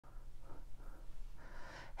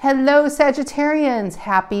Hello, Sagittarians.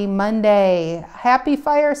 Happy Monday. Happy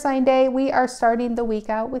fire sign day. We are starting the week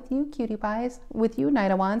out with you, cutie pies, with you, Knight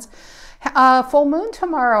of Wands. Full moon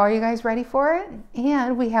tomorrow. Are you guys ready for it?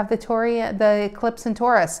 And we have the eclipse in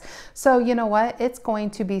Taurus. So you know what? It's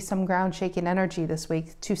going to be some ground shaking energy this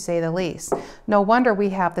week, to say the least. No wonder we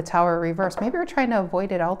have the Tower reverse. Maybe we're trying to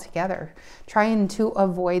avoid it altogether, trying to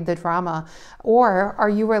avoid the drama. Or are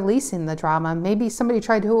you releasing the drama? Maybe somebody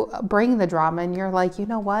tried to bring the drama and you're like, you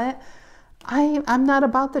know what? I'm not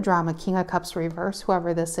about the drama, King of Cups reverse,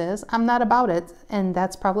 whoever this is. I'm not about it. And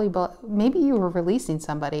that's probably, maybe you were releasing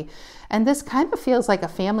somebody. And this kind of feels like a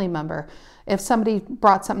family member. If somebody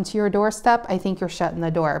brought something to your doorstep, I think you're shutting the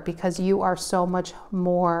door because you are so much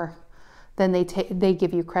more than they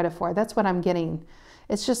give you credit for. That's what I'm getting.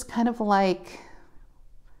 It's just kind of like,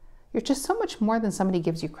 you're just so much more than somebody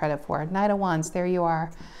gives you credit for. Knight of Wands, there you are.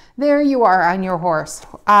 There you are on your horse.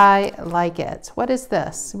 I like it. What is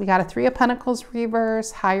this? We got a Three of Pentacles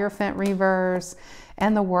reverse, Hierophant reverse,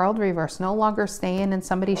 and the World reverse. No longer staying in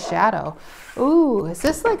somebody's shadow. Ooh, is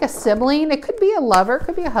this like a sibling? It could be a lover, it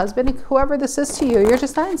could be a husband, whoever this is to you. You're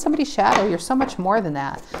just not in somebody's shadow. You're so much more than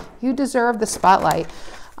that. You deserve the spotlight.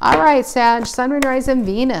 All right, Sag, Sun, Moon, Rising,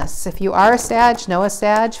 Venus. If you are a Sag, know a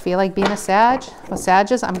Sag, feel like being a Sag. Well,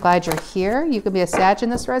 Sages, I'm glad you're here. You could be a Sag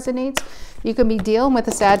and this resonates. You can be dealing with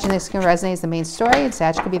a Sag and this can resonate as the main story, and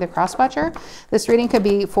Sag could be the cross-watcher. This reading could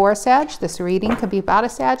be for a Sag. This reading could be about a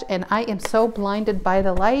Sag, and I am so blinded by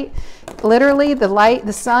the light. Literally, the light,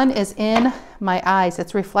 the sun is in my eyes.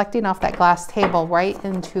 It's reflecting off that glass table right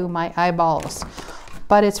into my eyeballs.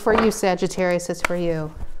 But it's for you, Sagittarius. It's for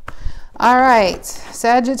you. All right,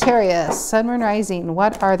 Sagittarius, Sun, Moon, Rising.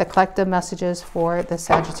 What are the collective messages for the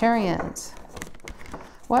Sagittarians?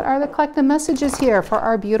 What are the collective messages here for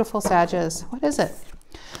our beautiful Sages? What is it?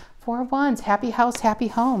 Four of Wands, happy house, happy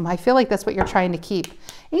home. I feel like that's what you're trying to keep.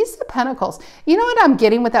 Ace of Pentacles. You know what I'm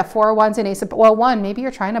getting with that Four of Wands and Ace of, well, one, maybe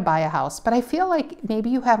you're trying to buy a house, but I feel like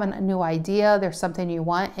maybe you have a new idea. There's something you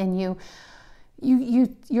want, and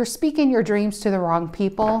you're speaking your dreams to the wrong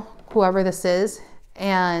people, whoever this is,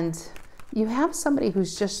 and you have somebody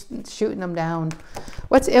who's just shooting them down.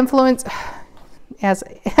 What's influence? As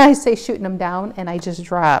I say shooting them down, and I just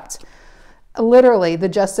dropped. Literally, the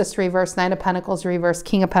Justice reverse, Nine of Pentacles reverse,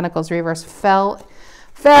 King of Pentacles reverse fell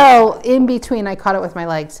in between. I caught it with my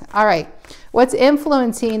legs. All right. What's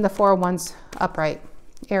influencing the Four of Wands upright?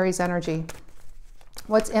 Aries energy.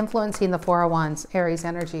 What's influencing the Four of Wands? Aries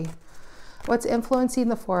energy. What's influencing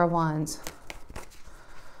the Four of Wands?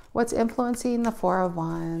 What's influencing the Four of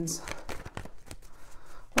Wands?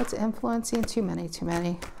 What's influencing? Too many.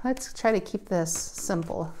 Let's try to keep this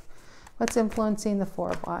simple. What's influencing the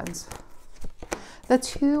Four of Wands? The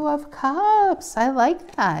Two of Cups. I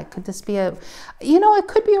like that. Could this be a, it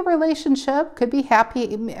could be a relationship, could be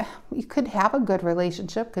happy. You could have a good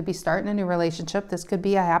relationship, could be starting a new relationship. This could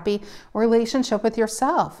be a happy relationship with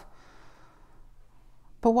yourself.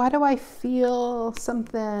 But why do I feel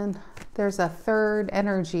something? There's a third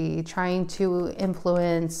energy trying to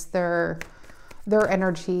influence their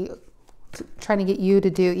energy, trying to get you to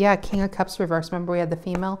do, yeah, King of Cups reverse. Remember we had the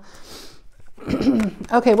female?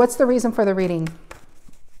 Okay, what's the reason for the reading?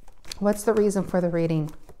 What's the reason for the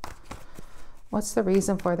reading? What's the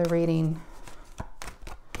reason for the reading?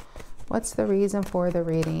 What's the reason for the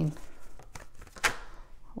reading?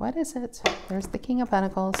 What is it? There's the King of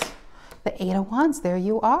Pentacles. The Eight of Wands, there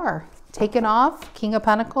you are. Taken off, King of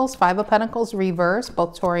Pentacles, Five of Pentacles reverse,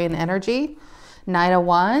 both Taurian energy. Knight of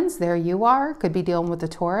Wands, there you are. Could be dealing with the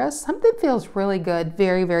Taurus. Something feels really good,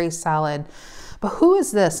 very, very solid. But who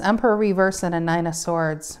is this? Emperor reverse and a Nine of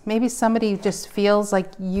Swords. Maybe somebody just feels like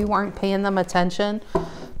you aren't paying them attention.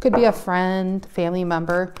 Could be a friend, family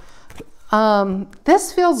member.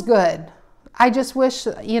 This feels good. I just wish,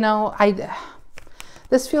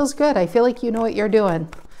 this feels good. I feel like you know what you're doing.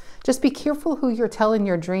 Just be careful who you're telling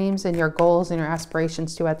your dreams and your goals and your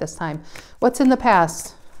aspirations to at this time. What's in the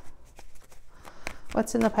past?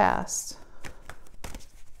 What's in the past?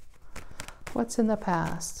 What's in the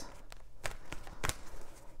past?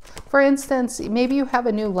 For instance, maybe you have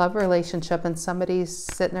a new love relationship and somebody's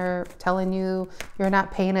sitting there telling you you're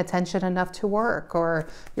not paying attention enough to work, or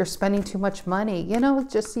you're spending too much money.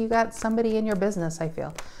 Just you got somebody in your business, I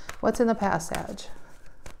feel. What's in the past, Sag?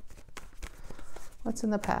 What's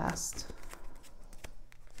in the past?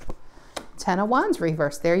 Ten of Wands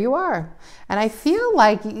reverse. There you are. And I feel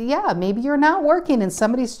like, yeah, maybe you're not working and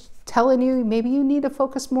somebody's telling you maybe you need to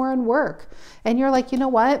focus more on work. And you're like, you know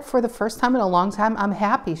what? For the first time in a long time, I'm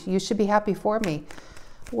happy. You should be happy for me.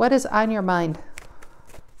 What is on your mind?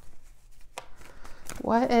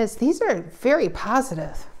 These are very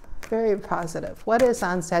positive. Very positive. What is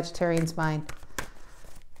on Sagittarian's mind?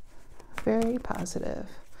 Very positive.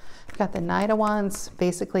 You got the Knight of Wands,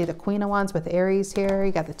 basically the Queen of Wands with Aries here.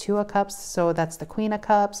 You got the Two of Cups, so that's the Queen of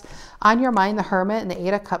Cups. On your mind, the Hermit and the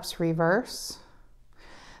Eight of Cups reverse.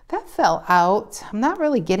 That fell out. I'm not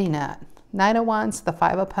really getting it. Nine of Wands, the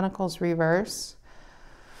Five of Pentacles reverse.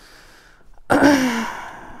 If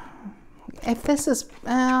this is,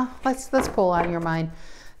 let's pull on your mind.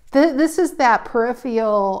 This is that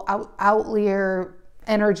peripheral outlier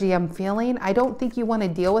energy I'm feeling. I don't think you want to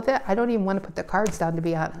deal with it. I don't even want to put the cards down, to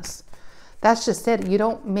be honest. That's just it. You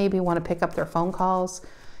don't maybe want to pick up their phone calls.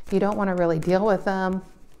 You don't want to really deal with them.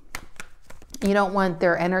 You don't want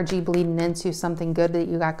their energy bleeding into something good that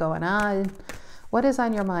you got going on. What is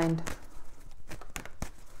on your mind?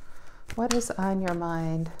 What is on your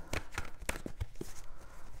mind?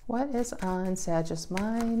 What is on Sagittarius'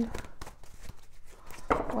 mind?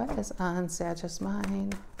 What is on Sagittarius'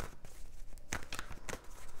 mind?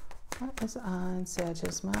 What is on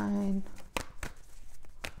Sagittarius' mind?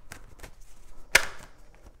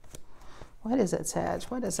 What is it, Sag?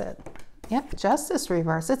 What is it? Yep, Justice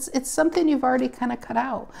reverse. It's something you've already kind of cut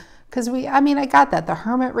out. Because I got that. The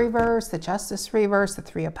Hermit reverse, the Justice reverse, the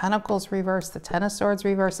Three of Pentacles reverse, the Ten of Swords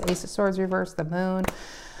reverse, Ace of Swords reverse, the Moon.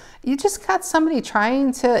 You just got somebody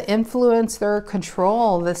trying to influence their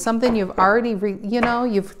control. That's something you've already,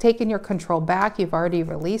 you've taken your control back. You've already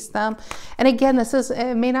released them. And again,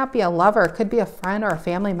 it may not be a lover. It could be a friend or a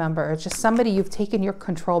family member. It's just somebody you've taken your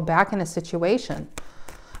control back in a situation.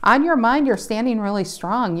 On your mind, you're standing really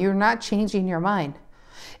strong. You're not changing your mind.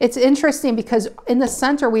 It's interesting because in the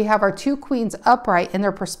center, we have our two queens upright in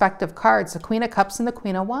their perspective cards, the Queen of Cups and the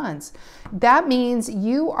Queen of Wands. That means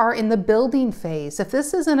you are in the building phase. If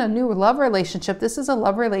this isn't a new love relationship, this is a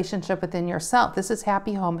love relationship within yourself. This is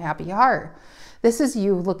happy home, happy heart. This is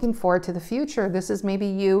you looking forward to the future. This is maybe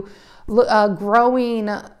you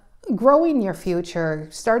growing your future,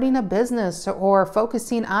 starting a business, or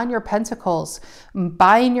focusing on your pentacles,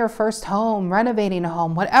 buying your first home, renovating a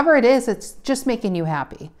home, whatever it is, it's just making you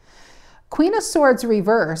happy. Queen of Swords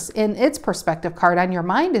reverse in its perspective card on your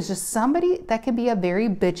mind is just somebody that can be a very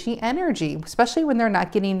bitchy energy, especially when they're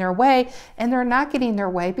not getting their way, and they're not getting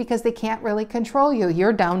their way because they can't really control you.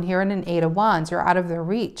 You're down here in an Eight of Wands. You're out of their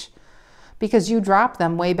reach because you dropped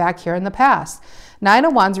them way back here in the past. Nine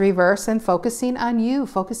of Wands reverse and focusing on you,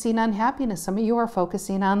 focusing on happiness. Some of you are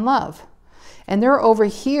focusing on love. And they're over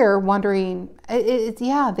here wondering,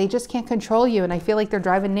 yeah, they just can't control you. And I feel like they're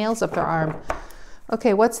driving nails up their arm.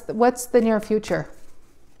 Okay, what's the near future?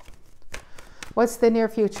 What's the near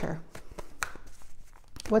future?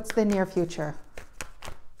 What's the near future?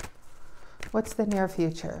 What's the near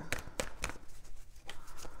future?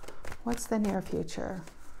 What's the near future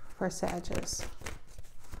for Sagittarius?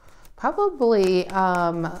 Probably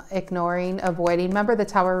ignoring, avoiding. Remember the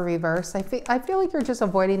Tower reverse? I feel like you're just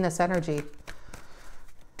avoiding this energy.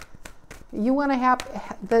 You want to have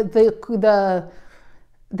the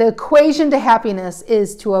equation to happiness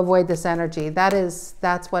is to avoid this energy.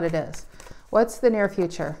 That's what it is. What's the near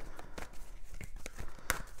future?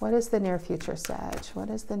 What is the near future, Sag? What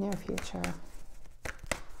is the near future?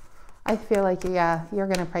 I feel like, yeah, you're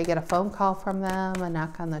going to probably get a phone call from them, a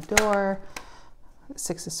knock on the door.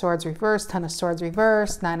 Six of Swords reverse, Ten of Swords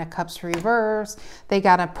reverse, Nine of Cups reverse. They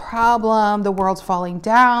got a problem. The world's falling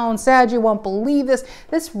down. Sag, you won't believe this.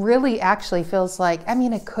 This really actually feels like,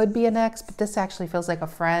 it could be an ex, but this actually feels like a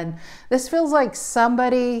friend. This feels like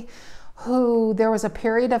somebody who there was a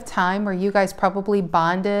period of time where you guys probably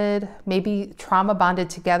bonded, maybe trauma bonded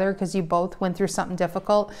together because you both went through something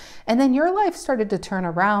difficult. And then your life started to turn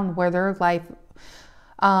around where their life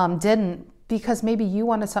didn't, because maybe you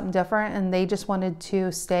wanted something different and they just wanted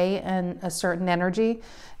to stay in a certain energy,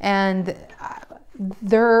 and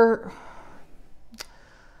their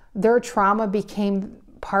trauma became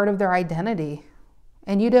part of their identity.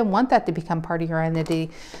 And you didn't want that to become part of your identity.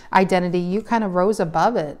 You kind of rose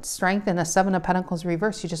above it. Strength and the Seven of Pentacles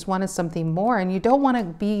reverse. You just wanted something more, and you don't want to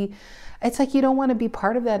be, it's like you don't want to be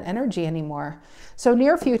part of that energy anymore. So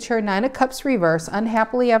near future, Nine of Cups reverse,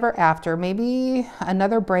 unhappily ever after, maybe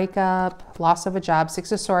another breakup, loss of a job,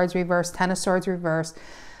 Six of Swords reverse, Ten of Swords reverse,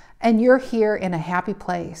 and you're here in a happy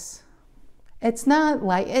place. It's not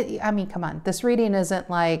like, come on, this reading isn't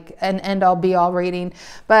like an end-all be-all reading,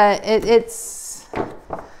 but it's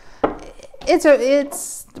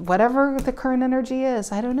whatever the current energy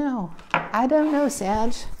is. I don't know.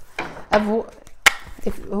 Sag.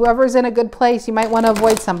 If whoever's in a good place, you might want to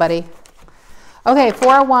avoid somebody. Okay,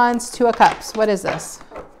 Four of Wands, Two of Cups. What is this?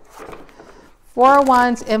 Four of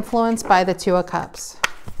Wands influenced by the Two of Cups.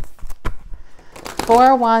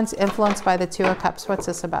 Four of Wands influenced by the Two of Cups. What's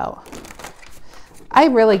this about? I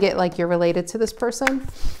really get like you're related to this person.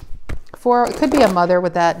 It could be a mother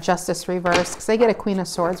with that Justice reverse, because I get a Queen of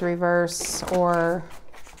Swords reverse, or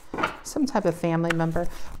some type of family member.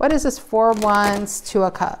 What is this? Four of Wands, Two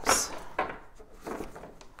of Cups.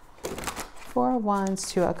 Four of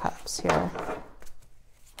Wands, Two of Cups here.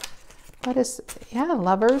 What is, yeah,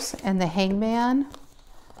 Lovers and the Hangman.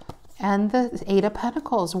 And the Eight of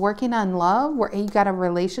Pentacles, working on love, where you got a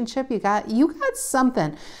relationship, you got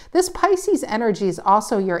something. This Pisces energy is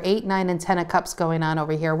also your 8, 9, and 10 of Cups going on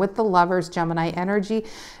over here with the Lovers, Gemini energy.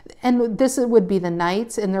 And this would be the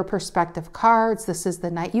Knights in their perspective cards. This is the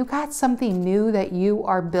Knight. You got something new that you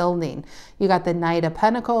are building. You got the Knight of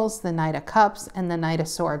Pentacles, the Knight of Cups, and the Knight of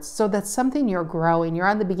Swords. So that's something you're growing. You're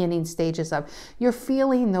on the beginning stages of. You're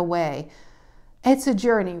feeling the way. It's a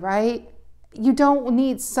journey, right? You don't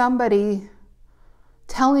need somebody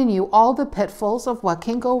telling you all the pitfalls of what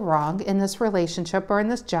can go wrong in this relationship or in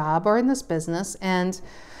this job or in this business. And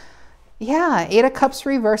yeah, Eight of Cups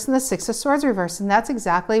reverse and the Six of Swords reverse. And that's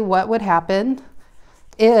exactly what would happen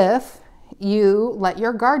if you let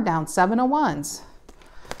your guard down. Seven of Wands.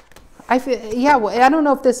 Yeah, well, I don't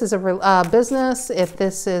know if this is a business, if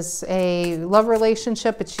this is a love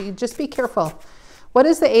relationship, but just be careful. What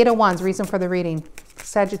is the Eight of Wands? Reason for the reading.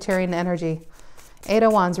 Sagittarian energy. Eight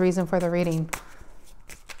of Wands, reason for the reading.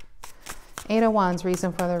 Eight of Wands,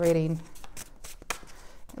 reason for the reading.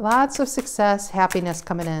 Lots of success, happiness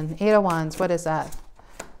coming in. Eight of Wands, what is that?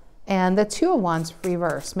 And the Two of Wands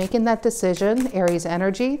reverse. Making that decision, Aries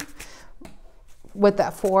energy. With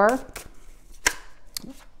that Four.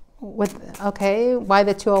 Okay, why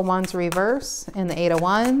the Two of Wands reverse and the Eight of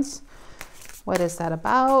Wands? What is that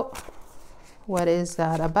about? What is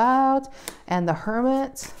that about? And the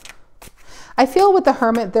Hermit. I feel with the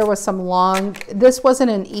Hermit, there was some this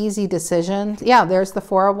wasn't an easy decision. Yeah, there's the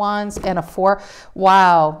Four of Wands and a Four.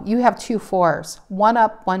 Wow, you have two fours, one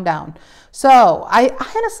up, one down. So I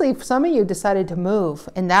honestly, some of you decided to move,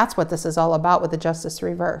 and that's what this is all about with the Justice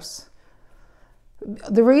reverse.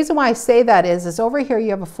 The reason why I say that is over here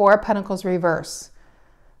you have a Four of Pentacles reverse.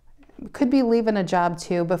 Could be leaving a job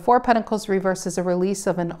too, but Four of Pentacles reverse is a release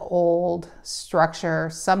of an old structure,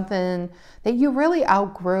 something that you really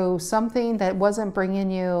outgrew, something that wasn't bringing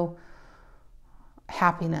you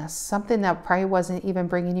happiness, something that probably wasn't even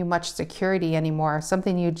bringing you much security anymore,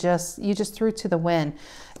 something you just threw to the wind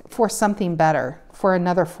for something better, for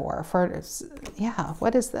another Four, yeah,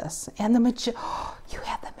 what is this? And you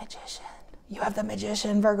have the Magician. You have the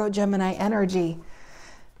Magician, Virgo, Gemini energy.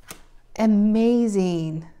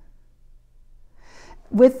 Amazing.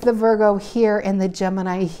 With the Virgo here and the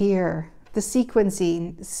Gemini here, the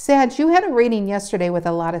sequencing. Sag, you had a reading yesterday with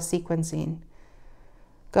a lot of sequencing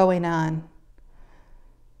going on.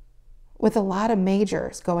 With a lot of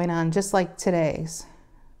majors going on, just like today's.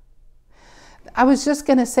 I was just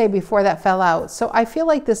going to say before that fell out. So I feel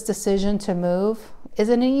like this decision to move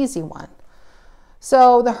isn't an easy one.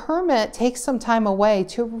 So the Hermit takes some time away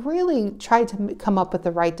to really try to come up with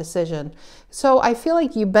the right decision. So I feel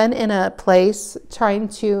like you've been in a place trying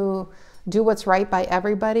to do what's right by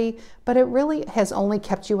everybody, but it really has only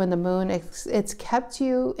kept you in the moon. It's kept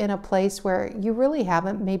you in a place where you really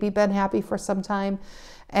haven't maybe been happy for some time.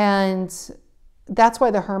 And that's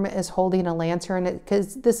why the Hermit is holding a lantern,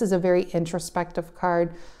 because this is a very introspective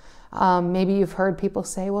card. Maybe you've heard people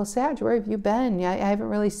say, well, Sag, where have you been? Yeah, I haven't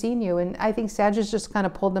really seen you. And I think Sag has just kind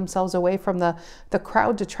of pulled themselves away from the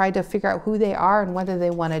crowd to try to figure out who they are and what do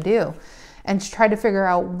they want to do. And to try to figure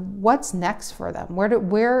out what's next for them.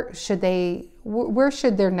 Where should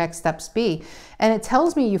their next steps be? And it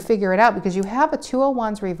tells me you figure it out because you have a Two of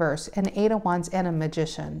Wands reverse, an Eight of Wands, and a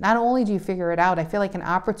Magician. Not only do you figure it out, I feel like an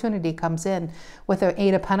opportunity comes in with an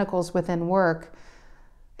Eight of Pentacles within work.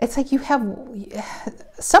 It's like you have,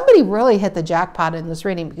 somebody really hit the jackpot in this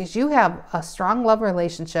reading because you have a strong love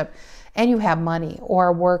relationship and you have money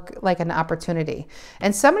or work, like an opportunity.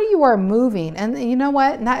 And some of you are moving, and you know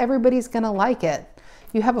what? Not everybody's going to like it.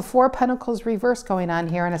 You have a Four of Pentacles reverse going on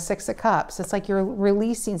here and a Six of Cups. It's like you're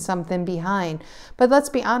releasing something behind. But let's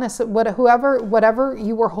be honest, whatever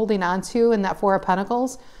you were holding on to in that Four of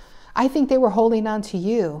Pentacles, I think they were holding on to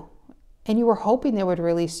you and you were hoping they would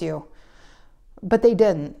release you. But they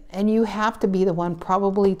didn't. And you have to be the one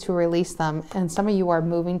probably to release them. And some of you are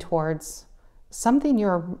moving towards something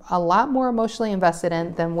you're a lot more emotionally invested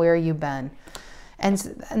in than where you've been.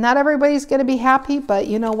 And not everybody's going to be happy, but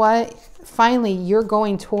you know what? Finally, you're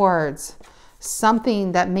going towards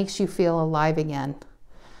something that makes you feel alive again.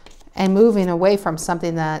 And moving away from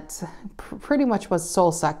something that pretty much was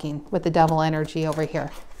soul-sucking with the Devil energy over here.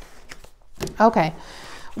 Okay.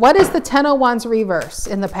 What is the 10 of Wands reverse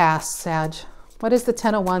in the past, Sag? What is the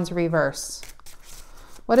 10 of Wands reverse?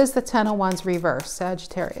 What is the 10 of Wands reverse,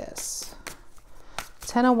 Sagittarius?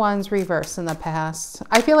 10 of Wands reverse in the past.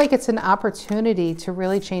 I feel like it's an opportunity to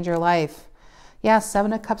really change your life. Yeah,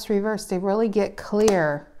 7 of Cups reverse. They really get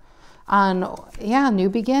clear on, yeah, new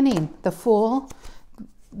beginning. The Fool,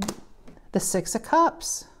 the 6 of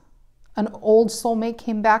Cups. An old soulmate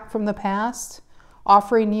came back from the past,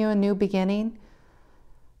 offering you a new beginning,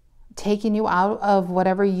 taking you out of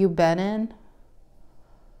whatever you've been in.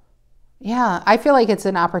 Yeah, I feel like it's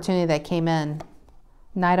an opportunity that came in.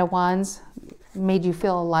 Knight of Wands made you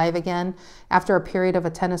feel alive again after a period of a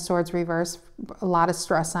 10 of Swords reverse. A lot of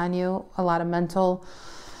stress on you, a lot of mental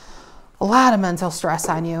stress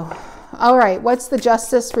on you. All right, what's the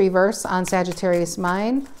Justice reverse on Sagittarius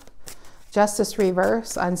mind? Justice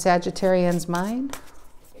reverse on Sagittarian's mind.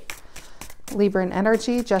 Libran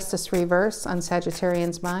energy, Justice reverse on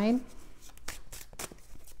Sagittarian's mind.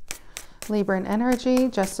 Libran energy,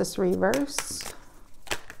 Justice reverse.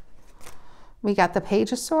 We got the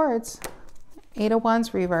Page of Swords, 8 of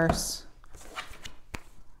Wands reverse.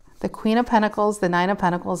 The Queen of Pentacles, the 9 of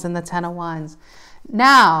Pentacles, and the 10 of Wands.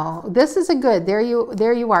 Now, this is a good, there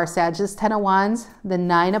you are, Sag. This 10 of Wands, the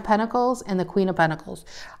 9 of Pentacles, and the Queen of Pentacles.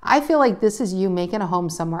 I feel like this is you making a home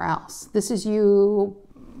somewhere else. This is you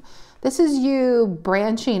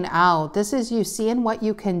branching out. This is you seeing what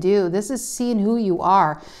you can do. This is seeing who you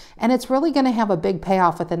are. And it's really going to have a big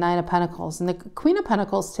payoff with the 9 of Pentacles. And the Queen of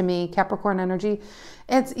Pentacles, to me, Capricorn energy,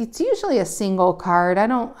 it's usually a single card. I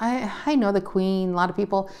know the Queen. A lot of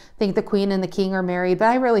people think the Queen and the King are married, but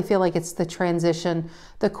I really feel like it's the transition.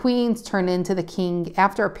 The Queens turn into the King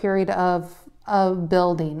after a period of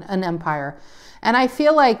building an empire. And I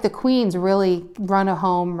feel like the Queens really run a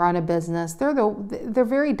home, run a business. They're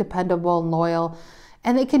very dependable and loyal,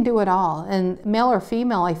 and they can do it all. And male or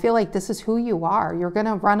female, I feel like this is who you are. You're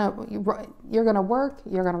gonna work. You're gonna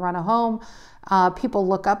run a home. People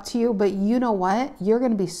look up to you, but you know what? You're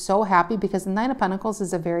gonna be so happy because the 9 of Pentacles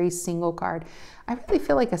is a very single card. I really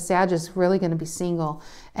feel like a Sag is really gonna be single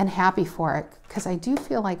and happy for it, because I do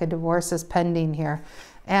feel like a divorce is pending here.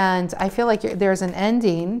 And I feel like there's an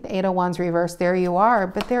ending, 8 of Wands reverse, there you are,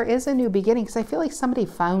 but there is a new beginning, because I feel like somebody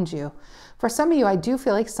found you. For some of you, I do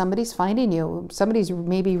feel like somebody's finding you. Somebody's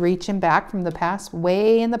maybe reaching back from the past,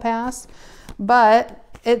 way in the past,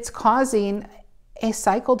 but it's causing a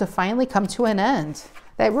cycle to finally come to an end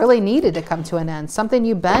that really needed to come to an end. Something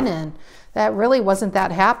you've been in that really wasn't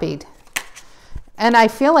that happy. And I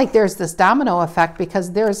feel like there's this domino effect,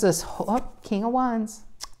 because there's this King of Wands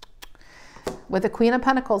with the Queen of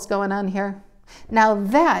Pentacles going on here. Now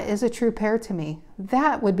that is a true pair to me.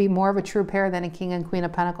 That would be more of a true pair than a King and Queen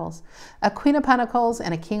of Pentacles. A Queen of Pentacles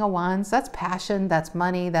and a King of Wands, that's passion, that's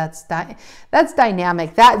money, that's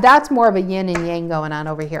dynamic. That's more of a yin and yang going on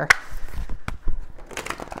over here.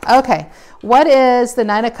 Okay, what is the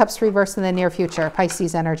 9 of Cups reverse in the near future?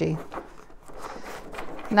 Pisces energy.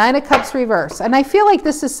 9 of Cups reverse. And I feel like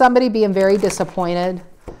this is somebody being very disappointed.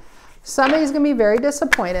 Somebody's going to be very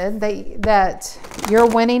disappointed that you're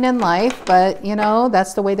winning in life, but you know,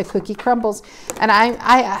 that's the way the cookie crumbles. And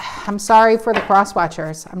I'm sorry for the cross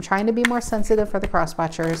watchers. I'm trying to be more sensitive for the cross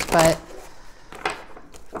watchers, but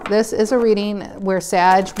this is a reading where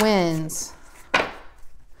Sag wins.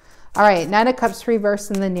 All right, 9 of Cups reverse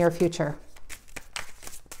in the near future.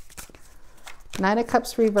 9 of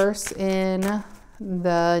Cups reverse in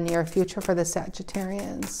the near future for the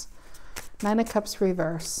Sagittarians. 9 of Cups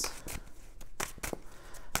reverse.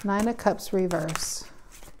 9 of Cups reverse.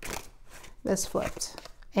 This flipped.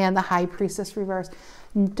 And the High Priestess reverse.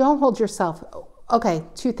 Don't hold yourself. Okay,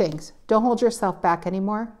 2 things. Don't hold yourself back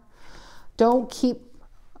anymore. Don't keep,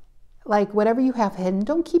 like, whatever you have hidden,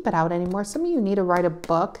 don't keep it out anymore. Some of you need to write a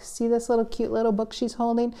book. See this little cute little book she's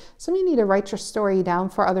holding? Some of you need to write your story down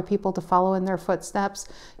for other people to follow in their footsteps.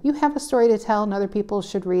 You have a story to tell and other people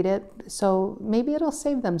should read it. So maybe it'll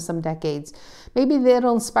save them some decades. Maybe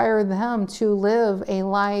it'll inspire them to live a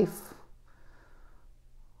life,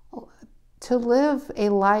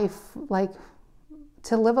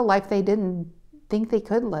 they didn't think they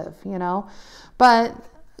could live, you know? But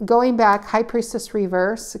going back, High Priestess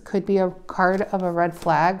reverse, it could be a card of a red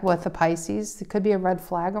flag with a Pisces. It could be a red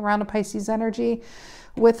flag around a Pisces energy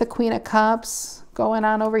with the Queen of Cups going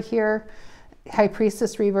on over here. High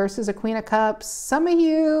Priestess reverse is a Queen of Cups. Some of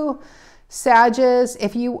you Sages,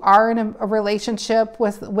 if you are in a relationship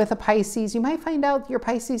with a Pisces, you might find out your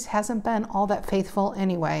Pisces hasn't been all that faithful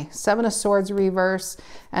anyway. 7 of Swords reverse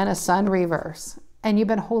and a Sun reverse. and you've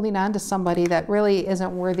been holding on to somebody that really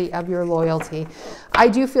isn't worthy of your loyalty. I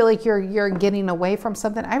do feel like you're getting away from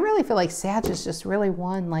something. I really feel like Sag has just really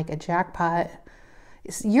won like a jackpot.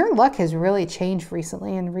 Your luck has really changed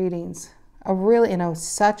recently in readings. In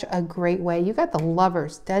such a great way. You got the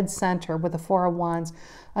Lovers, dead center with the Four of Wands,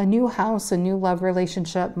 a new house, a new love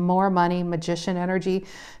relationship, more money, Magician energy,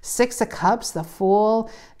 Six of Cups, the Fool,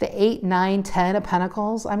 the 8, 9, 10 of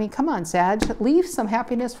Pentacles. I mean, come on, Sag, leave some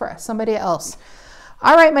happiness for somebody else.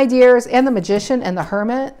 All right, my dears, and the Magician and the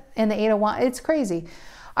Hermit and the 8 of Wands. It's crazy.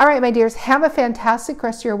 All right, my dears, have a fantastic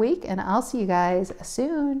rest of your week, and I'll see you guys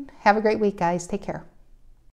soon. Have a great week, guys. Take care.